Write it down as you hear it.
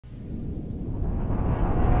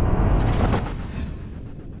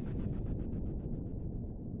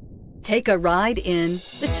Take a ride in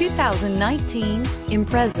the 2019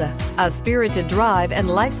 Impreza. A spirited drive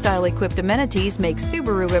and lifestyle-equipped amenities make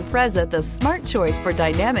Subaru Impreza the smart choice for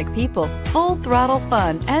dynamic people. Full throttle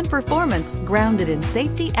fun and performance grounded in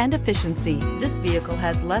safety and efficiency. This vehicle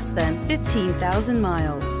has less than 15,000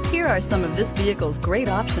 miles. Here are some of this vehicle's great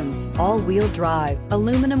options: all-wheel drive,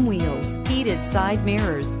 aluminum wheels, heated side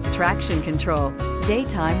mirrors, traction control,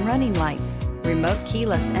 daytime running lights, remote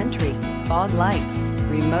keyless entry, fog lights,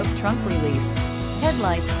 remote trunk release,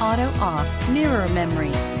 headlights auto off, mirror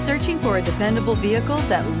memory. Searching for a dependable vehicle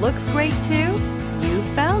that looks great too? You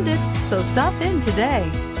found it, so stop in today.